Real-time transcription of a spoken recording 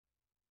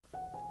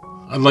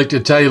I'd like to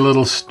tell you a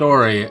little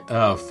story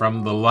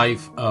from the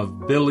life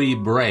of Billy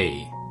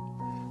Bray.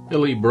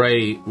 Billy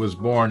Bray was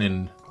born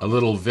in a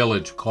little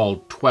village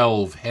called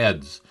 12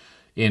 Heads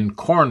in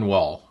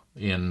Cornwall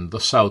in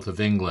the south of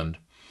England.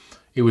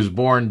 He was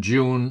born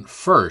June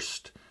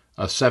 1st,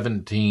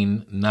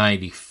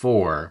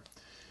 1794.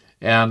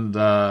 And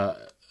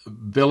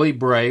Billy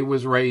Bray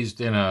was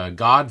raised in a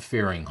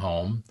God-fearing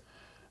home,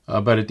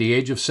 but at the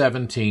age of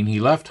 17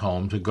 he left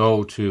home to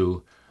go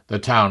to the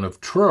town of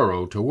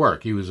Truro to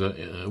work. He was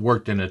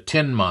worked in a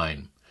tin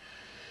mine,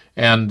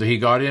 and he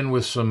got in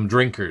with some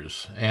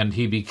drinkers, and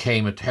he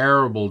became a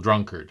terrible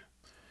drunkard.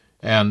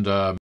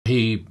 And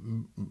he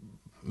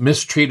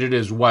mistreated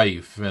his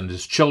wife and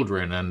his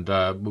children, and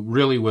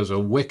really was a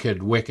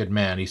wicked, wicked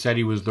man. He said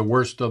he was the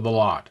worst of the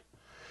lot.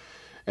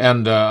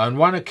 And on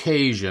one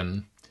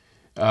occasion,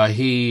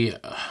 he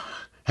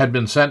had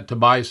been sent to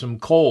buy some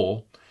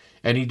coal,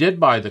 and he did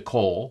buy the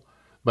coal,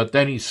 but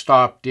then he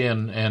stopped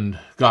in and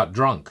got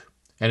drunk,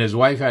 and his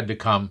wife had to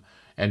come,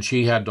 and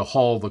she had to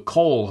haul the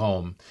coal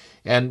home.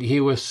 And he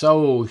was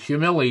so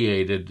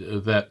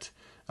humiliated that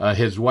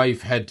his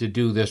wife had to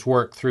do this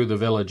work through the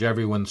village.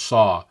 Everyone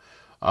saw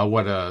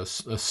what a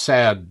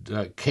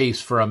sad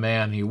case for a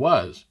man he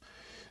was,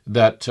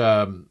 that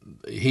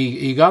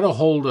he got a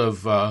hold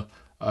of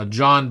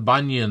John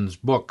Bunyan's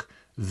book,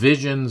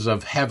 Visions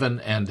of Heaven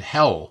and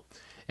Hell,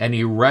 and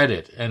he read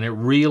it, and it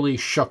really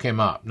shook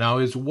him up. Now,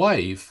 his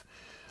wife,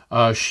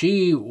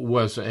 she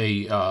was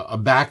a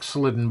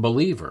backslidden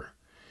believer,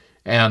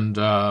 and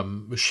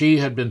she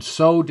had been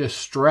so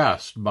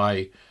distressed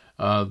by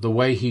the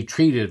way he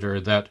treated her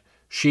that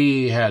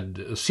she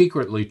had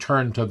secretly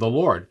turned to the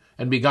Lord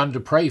and begun to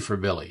pray for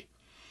Billy.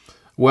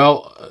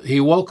 Well, he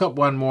woke up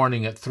one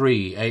morning at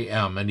 3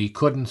 a.m. and he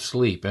couldn't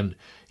sleep, and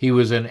he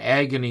was in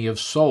agony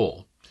of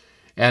soul.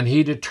 And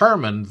he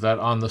determined that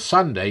on the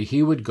Sunday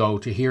he would go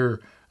to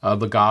hear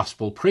the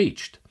gospel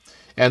preached.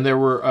 And there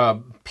were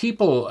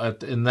people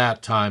in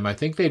that time, I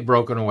think they'd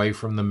broken away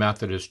from the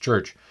Methodist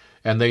Church,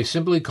 and they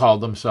simply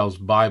called themselves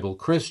Bible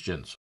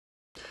Christians.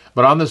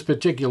 But on this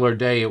particular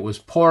day, it was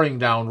pouring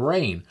down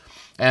rain,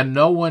 and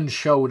no one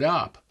showed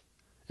up.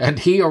 And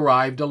he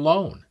arrived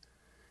alone.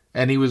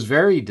 And he was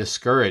very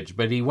discouraged,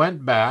 but he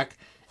went back,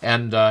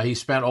 and he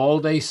spent all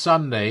day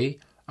Sunday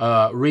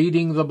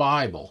reading the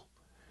Bible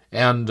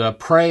and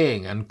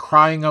praying and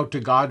crying out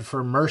to God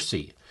for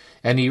mercy.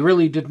 And he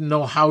really didn't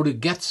know how to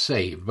get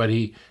saved, but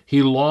he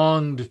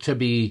longed to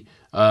be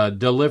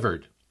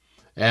delivered.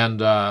 And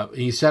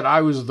he said,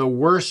 I was the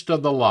worst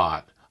of the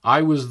lot.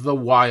 I was the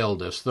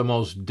wildest, the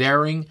most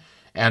daring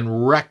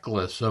and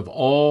reckless of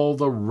all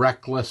the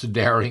reckless,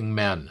 daring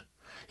men.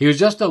 He was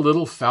just a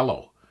little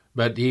fellow,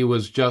 but he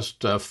was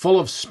just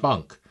full of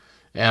spunk,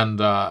 and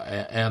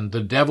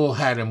the devil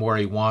had him where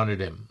he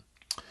wanted him.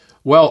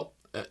 Well,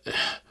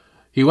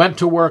 he went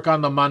to work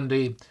on the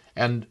Monday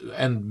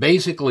and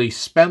basically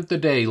spent the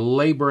day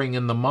laboring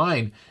in the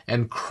mine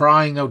and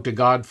crying out to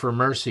God for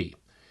mercy.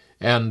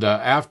 And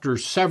after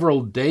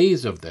several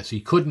days of this,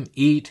 he couldn't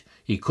eat,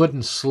 he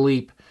couldn't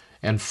sleep,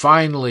 and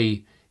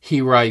finally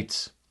he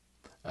writes,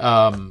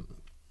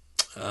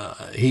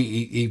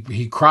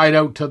 he cried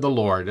out to the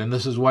Lord, and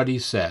this is what he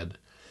said: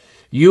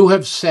 "You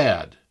have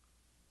said,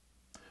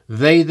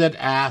 they that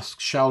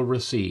ask shall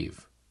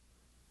receive.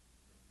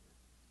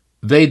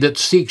 They that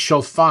seek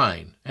shall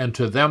find, and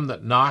to them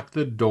that knock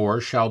the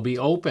door shall be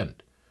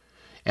opened.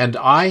 And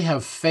I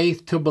have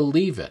faith to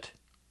believe it."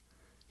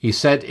 He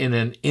said, in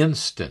an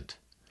instant,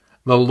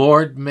 the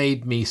Lord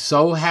made me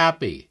so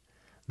happy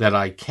that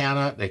I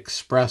cannot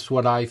express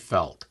what I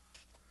felt.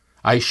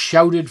 I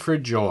shouted for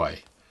joy.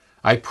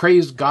 I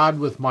praised God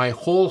with my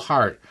whole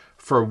heart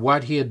for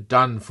what he had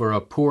done for a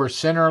poor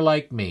sinner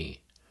like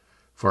me.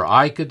 For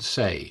I could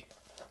say,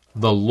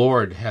 the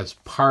Lord has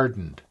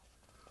pardoned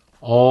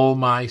all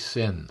my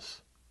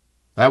sins.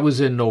 That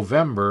was in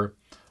November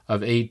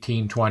of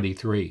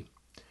 1823.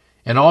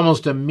 And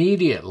almost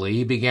immediately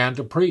he began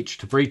to preach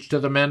to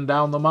the men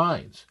down the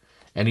mines.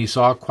 And he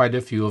saw quite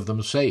a few of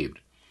them saved.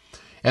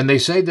 And they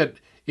say that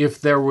if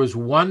there was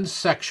one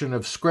section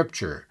of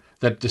Scripture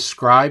that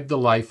described the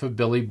life of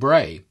Billy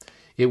Bray,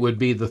 it would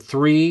be the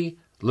 3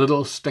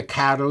 little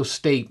staccato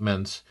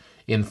statements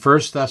in 1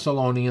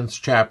 Thessalonians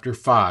chapter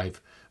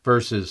 5,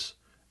 verses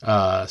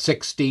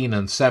 16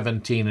 and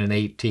 17 and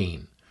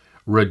 18.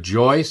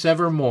 Rejoice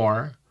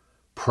evermore,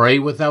 pray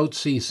without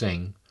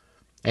ceasing,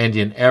 and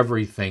in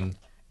everything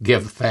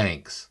give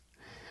thanks.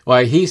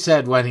 Well, he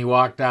said when he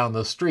walked down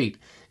the street,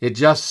 it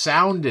just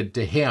sounded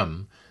to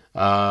him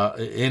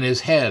in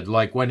his head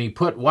like when he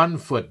put one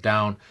foot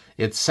down,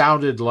 it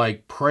sounded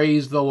like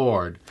praise the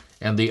Lord,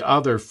 and the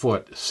other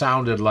foot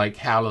sounded like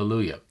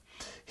hallelujah.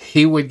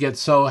 He would get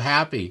so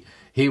happy,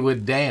 he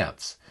would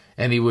dance,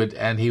 and he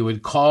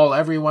would call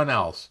everyone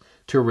else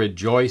to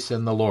rejoice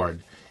in the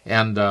Lord.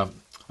 And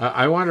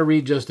I want to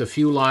read just a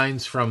few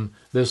lines from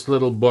this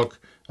little book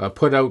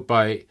put out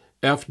by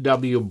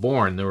F.W.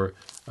 Bourne. There were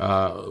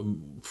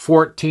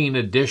 14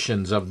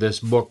 editions of this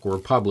book were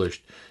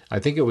published. I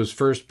think it was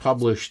first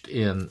published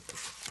in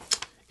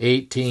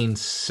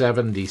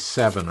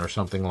 1877 or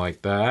something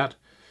like that.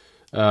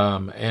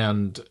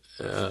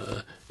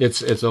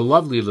 It's a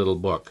lovely little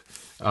book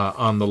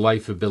on the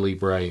life of Billy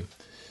Bray.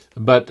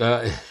 But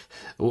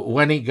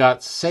when he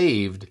got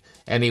saved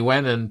and he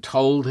went and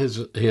told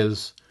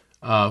his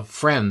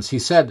friends, he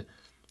said,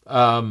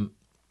 I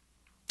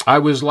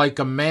was like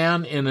a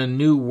man in a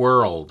new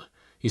world.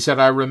 He said,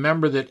 I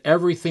remember that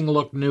everything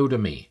looked new to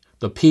me.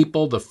 The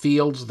people, the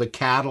fields, the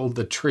cattle,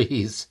 the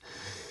trees.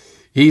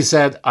 He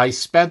said, I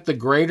spent the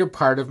greater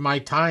part of my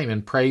time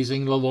in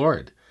praising the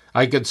Lord.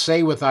 I could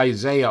say with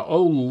Isaiah,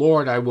 O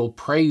Lord, I will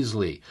praise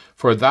thee,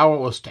 for thou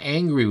wast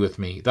angry with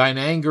me. Thine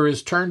anger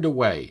is turned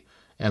away,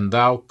 and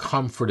thou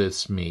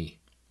comfortest me.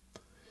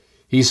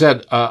 He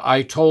said,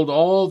 I told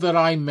all that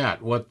I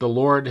met what the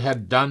Lord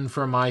had done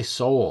for my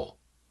soul.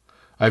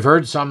 I've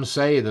heard some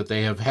say that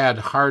they have had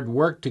hard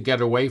work to get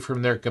away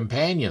from their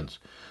companions,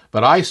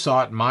 but I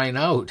sought mine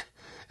out,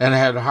 and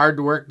had hard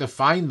work to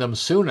find them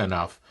soon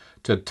enough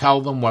to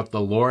tell them what the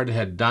Lord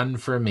had done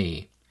for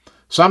me.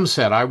 Some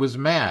said I was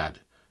mad,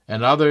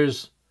 and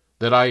others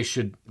that I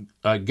should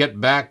get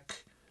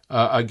back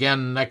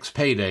again next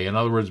payday, in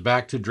other words,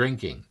 back to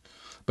drinking.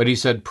 But he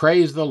said,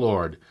 praise the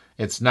Lord,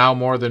 it's now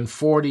more than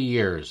 40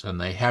 years, and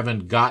they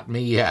haven't got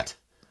me yet.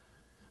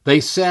 They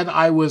said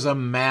I was a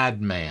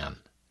madman,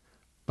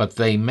 but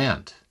they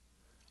meant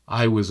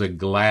I was a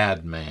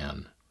glad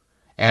man.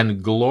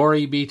 And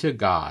glory be to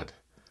God,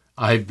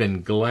 I've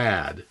been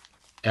glad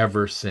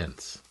ever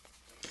since.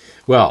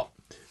 Well,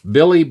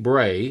 Billy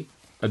Bray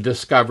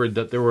discovered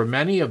that there were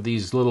many of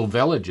these little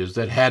villages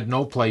that had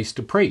no place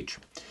to preach.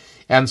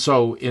 And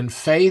so in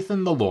faith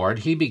in the Lord,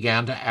 he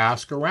began to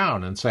ask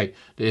around and say,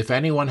 if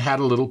anyone had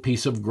a little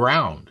piece of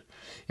ground.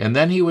 And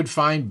then he would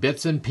find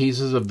bits and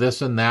pieces of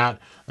this and that.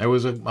 There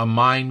was a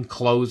mine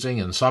closing,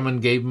 and someone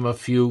gave him a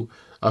few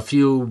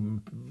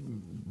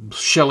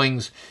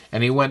shillings,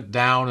 and he went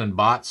down and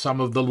bought some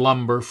of the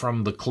lumber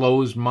from the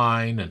closed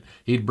mine, and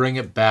he'd bring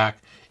it back.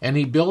 And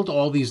he built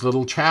all these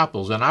little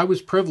chapels. And I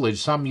was privileged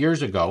some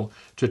years ago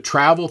to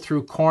travel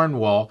through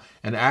Cornwall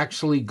and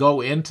actually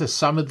go into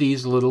some of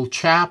these little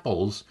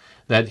chapels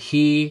that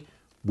he,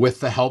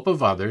 with the help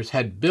of others,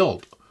 had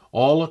built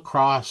all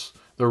across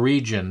the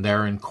region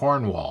there in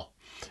Cornwall.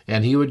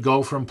 And he would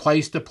go from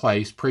place to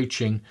place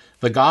preaching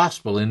the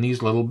gospel in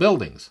these little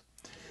buildings.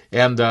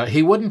 And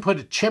he wouldn't put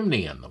a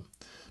chimney in them,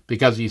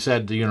 because he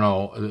said,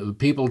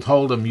 people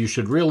told him you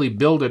should really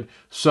build it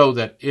so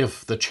that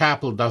if the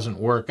chapel doesn't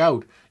work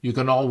out, you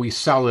can always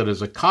sell it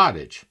as a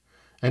cottage.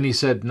 And he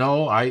said,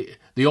 no,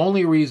 the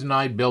only reason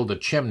I'd build a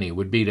chimney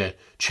would be to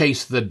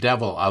chase the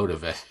devil out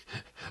of it.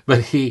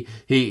 But he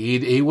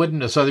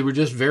wouldn't. So they were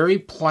just very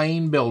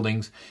plain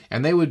buildings,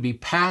 and they would be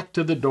packed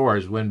to the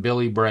doors when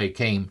Billy Bray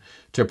came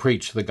to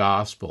preach the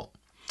gospel.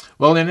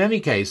 Well, in any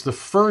case, the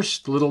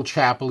first little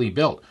chapel he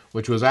built,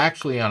 which was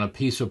actually on a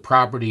piece of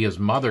property his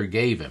mother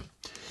gave him,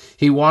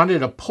 he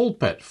wanted a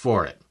pulpit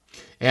for it.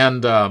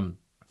 And let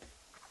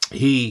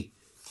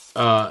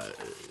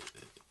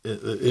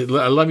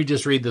me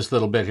just read this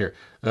little bit here.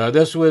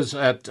 This was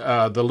at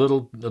the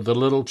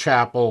little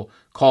chapel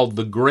called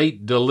the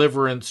Great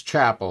Deliverance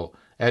Chapel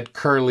at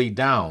Curly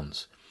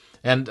Downs.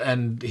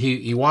 And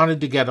he wanted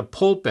to get a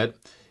pulpit,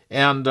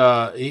 and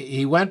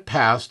he went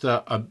past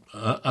an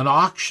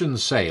auction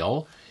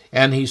sale,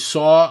 and he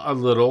saw a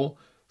little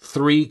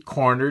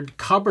 3-cornered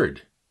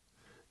cupboard.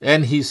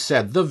 And he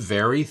said, the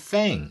very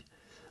thing.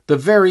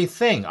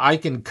 I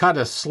can cut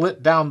a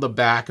slit down the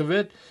back of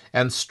it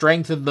and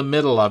strengthen the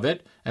middle of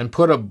it and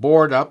put a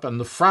board up in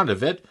the front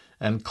of it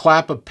and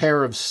clap a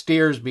pair of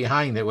steers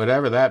behind it,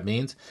 whatever that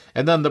means,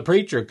 and then the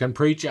preacher can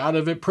preach out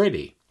of it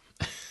pretty.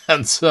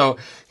 And so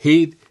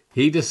he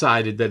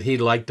decided that he'd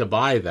like to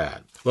buy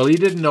that. Well, he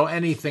didn't know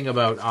anything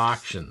about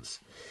auctions.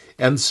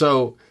 And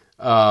so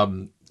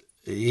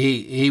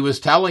he was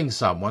telling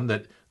someone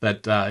that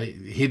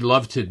he'd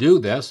love to do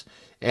this,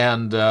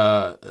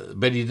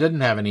 but he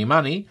didn't have any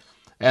money.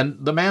 And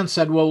the man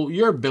said, well,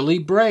 you're Billy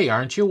Bray,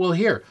 aren't you? Well,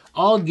 here,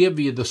 I'll give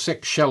you the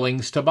 6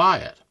 shillings to buy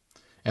it.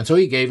 And so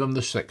he gave him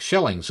the 6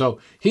 shillings. So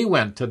he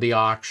went to the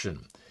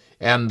auction.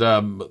 And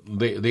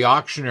the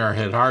auctioneer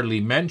had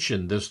hardly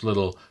mentioned this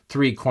little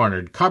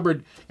 3-cornered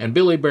cupboard. And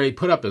Billy Bray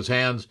put up his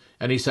hands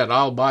and he said,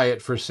 I'll buy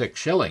it for 6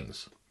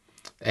 shillings.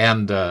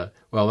 And,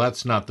 well,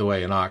 that's not the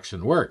way an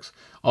auction works.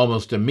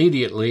 Almost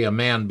immediately, a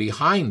man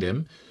behind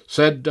him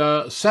said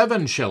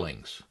 7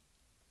 shillings.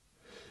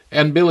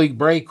 And Billy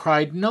Bray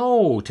cried,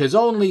 no, 'tis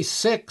only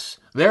 6.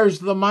 There's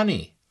the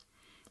money.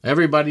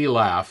 Everybody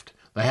laughed.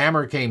 The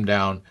hammer came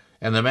down,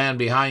 and the man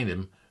behind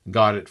him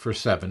got it for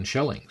 7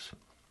 shillings.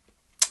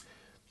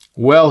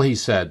 Well, he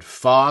said,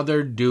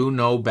 Father do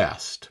know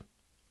best.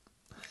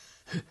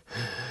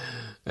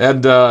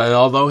 And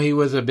although he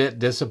was a bit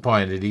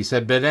disappointed, he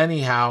said, but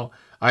anyhow,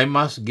 I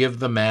must give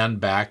the man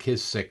back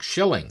his 6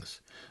 shillings.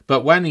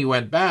 But when he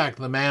went back,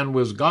 the man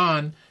was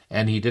gone,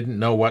 and he didn't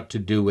know what to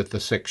do with the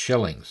 6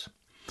 shillings.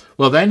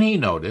 Well, then he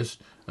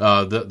noticed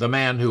the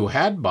man who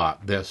had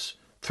bought this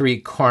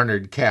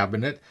 3-cornered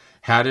cabinet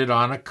had it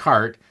on a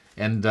cart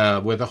and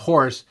with a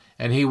horse,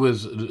 and he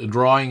was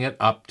drawing it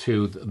up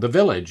to the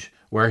village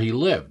where he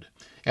lived.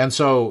 And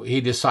so he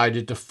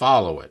decided to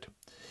follow it.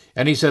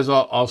 And he says,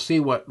 I'll see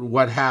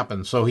what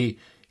happens. So he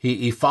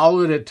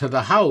followed it to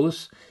the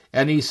house,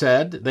 and he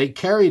said they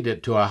carried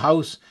it to a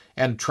house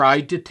and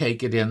tried to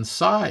take it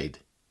inside.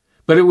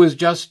 But it was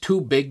just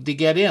too big to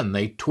get in.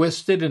 They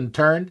twisted and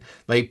turned,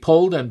 they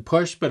pulled and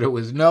pushed, but it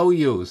was no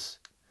use.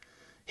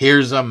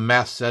 "Here's a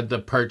mess," said the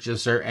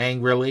purchaser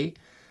angrily.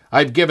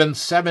 "I've given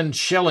 7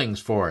 shillings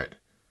for it,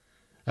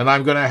 and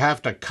I'm going to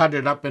have to cut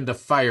it up into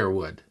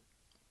firewood."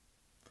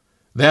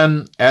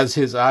 Then, as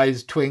his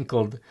eyes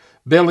twinkled,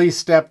 Billy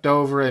stepped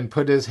over and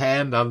put his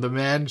hand on the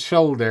man's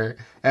shoulder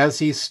as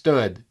he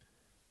stood,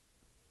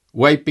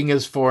 wiping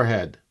his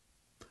forehead.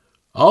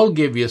 "I'll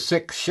give you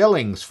 6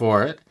 shillings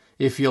for it,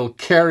 if you'll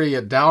carry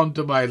it down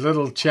to my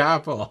little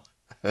chapel."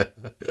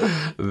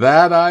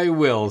 "That I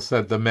will,"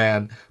 said the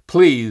man,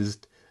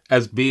 pleased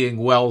as being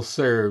well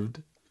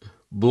served.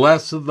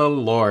 "Bless the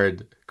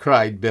Lord,"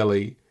 cried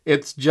Billy.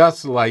 "It's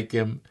just like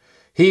him.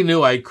 He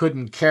knew I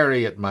couldn't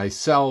carry it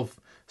myself,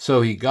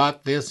 so he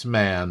got this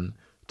man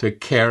to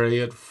carry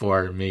it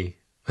for me."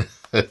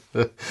 It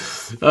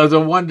was a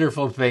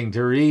wonderful thing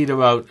to read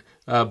about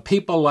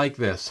people like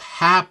this,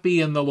 happy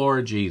in the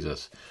Lord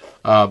Jesus.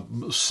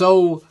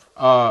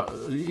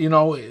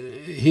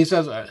 He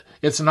says,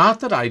 it's not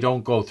that I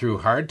don't go through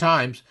hard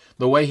times.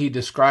 The way he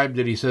described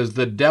it, he says,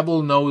 the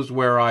devil knows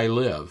where I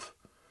live.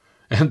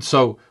 And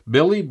so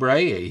Billy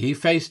Bray, he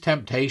faced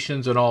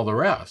temptations and all the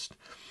rest.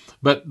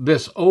 But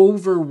this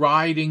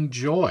overriding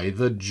joy,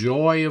 the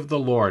joy of the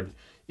Lord,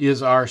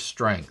 is our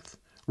strength.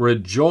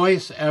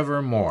 Rejoice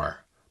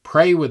evermore.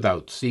 Pray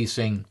without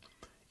ceasing.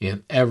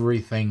 In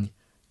everything,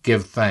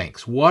 give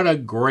thanks. What a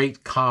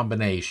great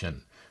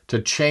combination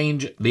to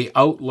change the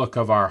outlook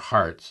of our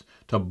hearts,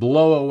 to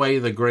blow away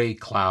the gray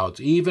clouds,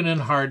 even in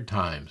hard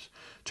times,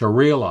 to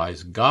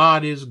realize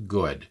God is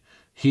good.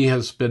 He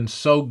has been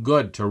so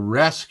good to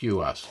rescue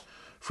us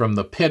from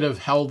the pit of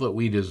hell that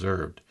we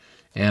deserved.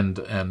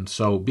 And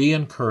so be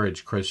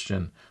encouraged,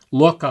 Christian.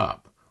 Look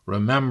up.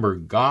 Remember,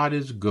 God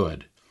is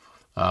good.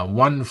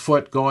 One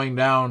foot going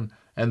down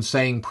and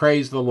saying,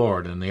 praise the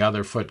Lord, and the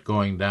other foot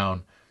going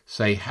down,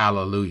 say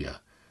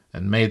hallelujah.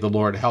 And may the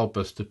Lord help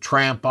us to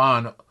tramp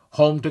on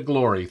home to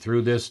glory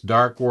through this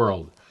dark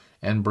world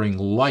and bring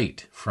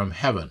light from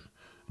heaven,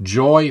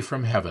 joy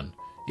from heaven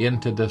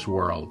into this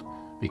world,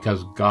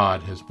 because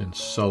God has been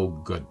so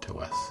good to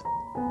us.